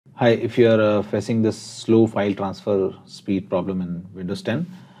Hi, if you are facing this slow file transfer speed problem in Windows 10,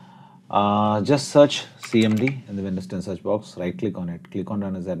 just search CMD in the Windows 10 search box, right click on it, click on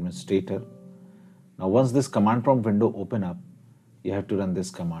Run as Administrator. Now once this command prompt window open up, you have to run this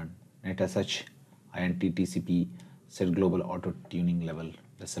command, netsh int tcp set global auto tuning level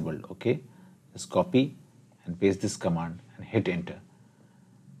disabled. Okay, just copy and paste this command and hit enter,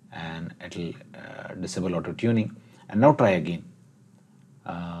 and it'll disable auto tuning. And now try again.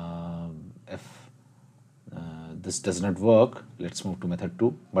 If this does not work, let's move to method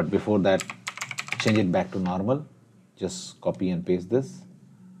 2, but before that change it back to normal. Just copy and paste this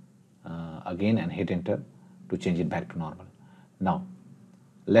again and hit enter to change it back to normal. Now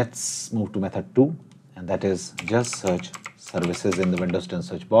let's move to method 2, and that is just search services in the Windows 10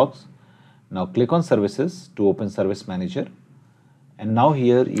 search box. Now click on services to open service manager, and now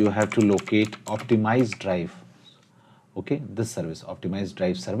here you have to locate optimized drive. Okay, this service, optimized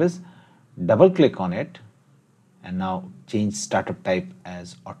drive service, double click on it, and now change startup type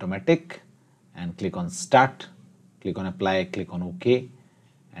as automatic and click on start, click on apply, click on OK,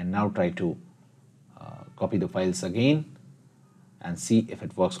 and now try to copy the files again and see if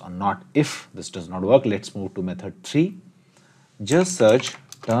it works or not. If this does not work, let's move to method 3. Just search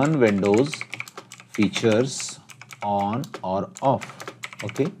turn Windows features on or off.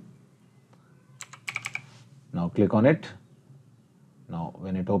 Okay, now click on it. Now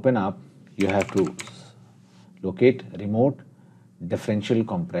when it open up, you have to locate remote differential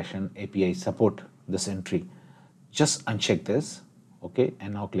compression API support, this entry. Just uncheck this. Okay,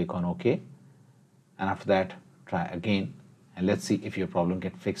 and now click on OK, and after that try again, and let's see if your problem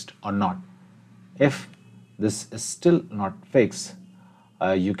get fixed or not. If this is still not fixed,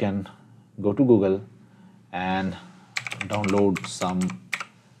 you can go to Google and download some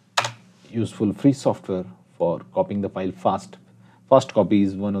useful free software for copying the file fast. Fast Copy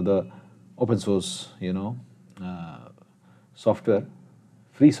is one of the open source software,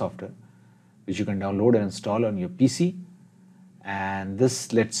 free software, which you can download and install on your PC, and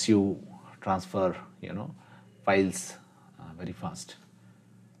this lets you transfer files very fast.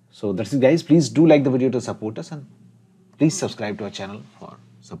 So that's it, guys. Please do like the video to support us, and please subscribe to our channel for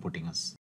supporting us.